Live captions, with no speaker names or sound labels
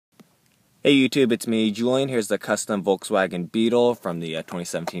Hey YouTube, it's me, Julian. Here's the custom Volkswagen Beetle from the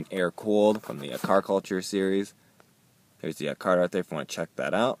 2017 Air Cooled from the Car Culture series. There's the card right there if you want to check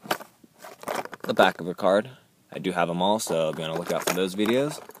that out. The back of the card. I do have them all, so be on the lookout for those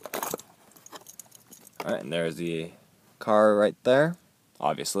videos. Alright, and there's the car right there,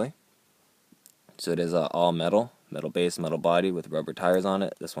 obviously. So it is all metal base, metal body with rubber tires on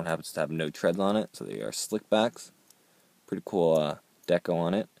it. This one happens to have no treads on it, so they are slick backs. Pretty cool deco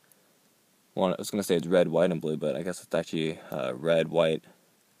on it. Well, I was going to say it's red, white, and blue, but I guess it's actually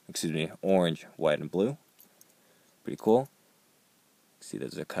orange, white, and blue. Pretty cool. See,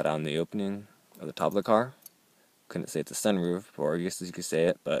 there's a cutout in the opening of the top of the car. Couldn't say it's a sunroof, or I guess you could say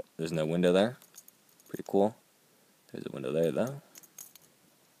it, but there's no window there. Pretty cool. There's a window there, though.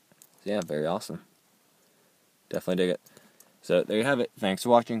 So yeah, very awesome. Definitely dig it. So there you have it. Thanks for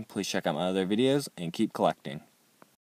watching. Please check out my other videos, and keep collecting.